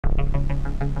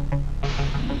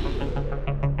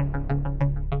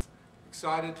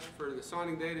Excited for the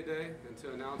signing day today and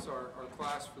to announce our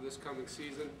class for this coming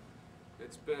season.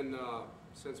 It's been,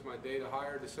 since my day to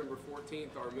hire, December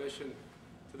 14th, our mission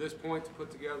to this point to put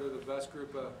together the best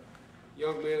group of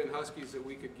young men and Huskies that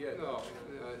we could get. No,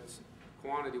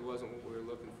 quantity wasn't what we were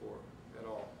looking for at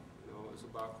all. You know, it was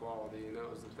about quality, and that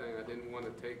was the thing. I didn't want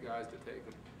to take guys to take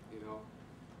them, you know.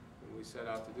 When we set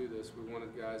out to do this, we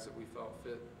wanted guys that we felt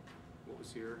fit what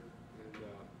was here, and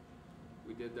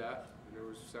we did that. And there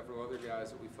were several other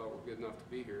guys that we felt were good enough to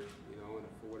be here, you know, and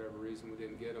for whatever reason we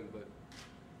didn't get them, but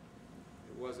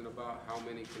it wasn't about how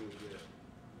many can we get.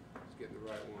 It was getting the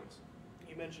right ones.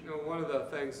 You mentioned, you know, one of the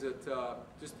things that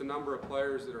just the number of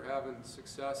players that are having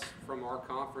success from our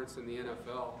conference in the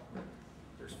NFL.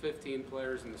 There's 15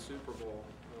 players in the Super Bowl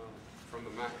from the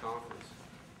MAC conference,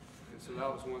 and so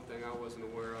that was one thing I wasn't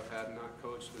aware of had not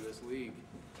coached in this league.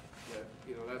 That,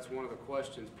 you know, that's one of the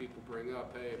questions people bring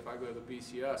up. Hey, if I go to the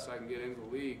BCS, I can get into the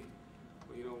league.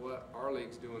 Well, you know what? Our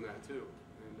league's doing that too,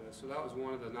 and so that was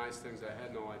one of the nice things I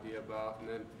had no idea about. And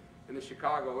then in the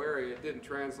Chicago area, it didn't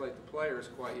translate to players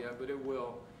quite yet, but it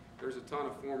will. There's a ton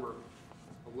of former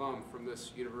alum from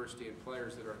this university and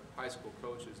players that are high school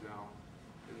coaches now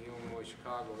in the Illinois,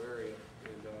 Chicago area,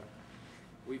 and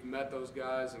we've met those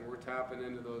guys, and we're tapping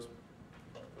into those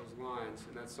lines,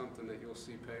 and that's something that you'll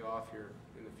see pay off here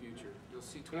in the future. You'll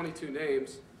see 22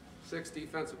 names, 6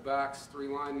 defensive backs, 3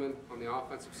 linemen on the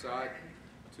offensive side,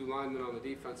 2 linemen on the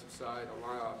defensive side,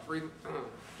 3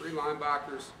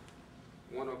 linebackers,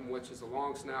 one of them which is a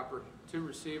long snapper, 2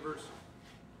 receivers,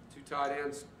 2 tight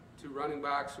ends, 2 running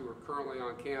backs who are currently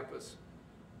on campus,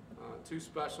 2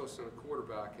 specialists and a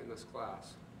quarterback in this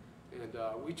class. And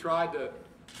we tried to,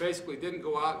 basically didn't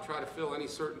go out and try to fill any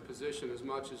certain position as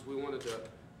much as we wanted to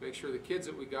make sure the kids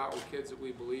that we got were kids that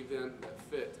we believed in, that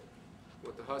fit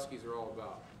what the Huskies are all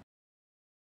about.